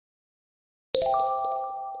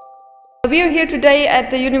We are here today at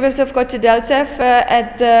the University of Goce Delcev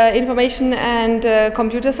at the Information and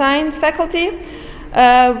Computer Science faculty,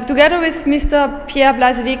 together with Mr. Pierre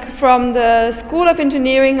Blasevic from the School of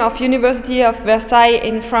Engineering of University of Versailles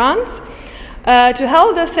in France, to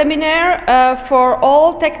hold a seminar for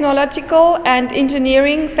all technological and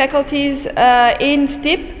engineering faculties in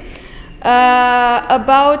Stip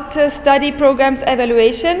about study programs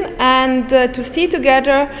evaluation and to see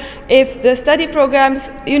together if the study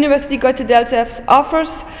programs University Goce Delcev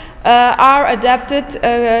offers are adapted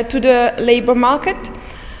to the labor market.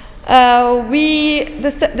 The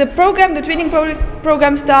training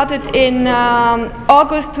program started in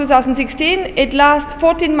August 2016. It lasts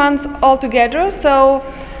 14 months altogether, so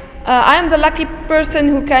I am the lucky person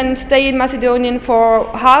who can stay in Macedonian for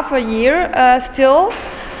half a year still.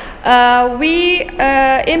 We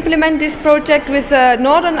implement this project with the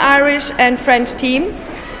Northern Irish and French team.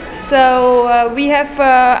 So we have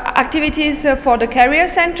activities for the Career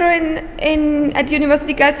Center at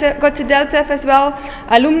University Goce Delcev as well,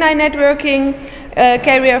 alumni networking,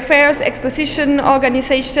 career fairs, exposition,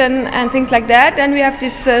 organization and things like that. Then we have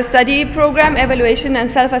this study program, evaluation and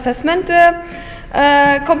self-assessment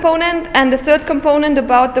component, and the third component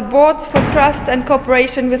about the boards for trust and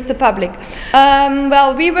cooperation with the public.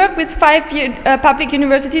 Well, we work with 5 public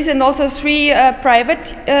universities and also 3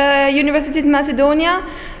 private universities in Macedonia.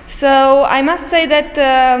 So I must say that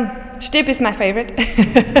Stip is my favorite.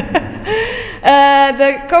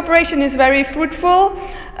 The cooperation is very fruitful.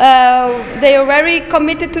 They are very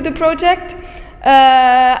committed to the project.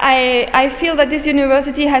 I feel that this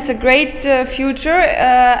university has a great future,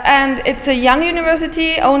 and it's a young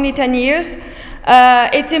university, only 10 years.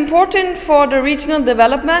 It's important for the regional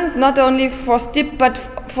development, not only for Stip but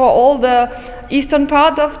for all the eastern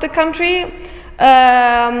part of the country.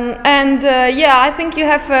 Yeah, I think you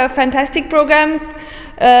have a fantastic programs.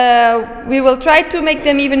 We will try to make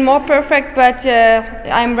them even more perfect, but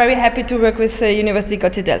I'm very happy to work with University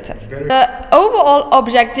Goce Delcev. The overall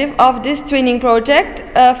objective of this training project,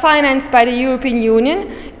 financed by the European Union,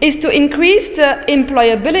 is to increase the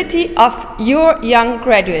employability of your young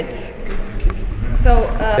graduates. So,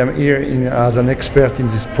 I'm here as an expert in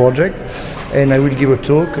this project, and I will give a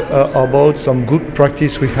talk about some good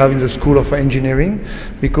practice we have in the School of Engineering,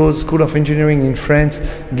 because School of Engineering in France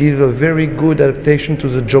gives a very good adaptation to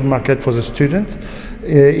the job market for the student.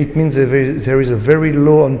 It means there is a very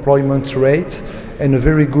low employment rate and a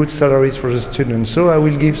very good salaries for the students. So I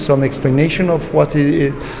will give some explanation of what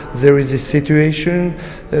there is a situation,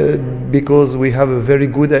 because we have a very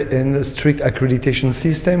good and strict accreditation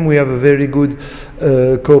system. We have a very good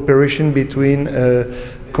cooperation between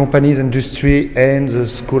companies, industry and the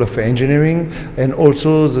School of Engineering, and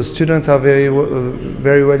also the students are very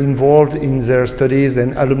well involved in their studies,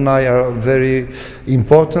 and alumni are very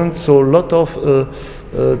important. So a lot of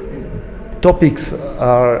topics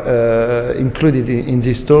are included in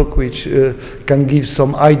this talk, which can give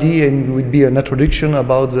some idea and will be an introduction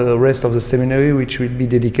about the rest of the seminary, which will be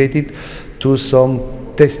dedicated to some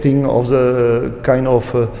testing of the kind of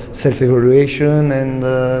self-evaluation and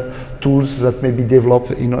tools that may be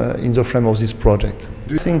developed in the frame of this project.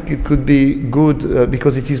 I think it could be good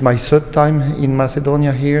because it is my 3rd time in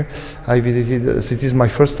Macedonia here. I visited, it is my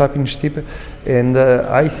first time in Stip, and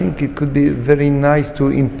I think it could be very nice to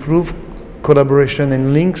improve collaboration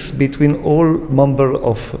and links between all members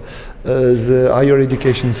of the higher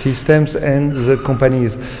education systems and the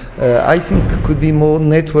companies. I think could be more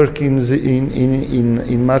network in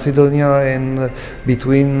Macedonia and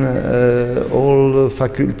between all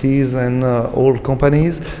faculties and all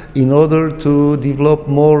companies in order to develop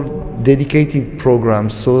more dedicated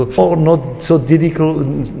programs. So, or not so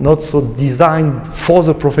dedicated, not so designed for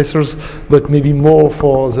the professors, but maybe more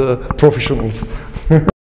for the professionals.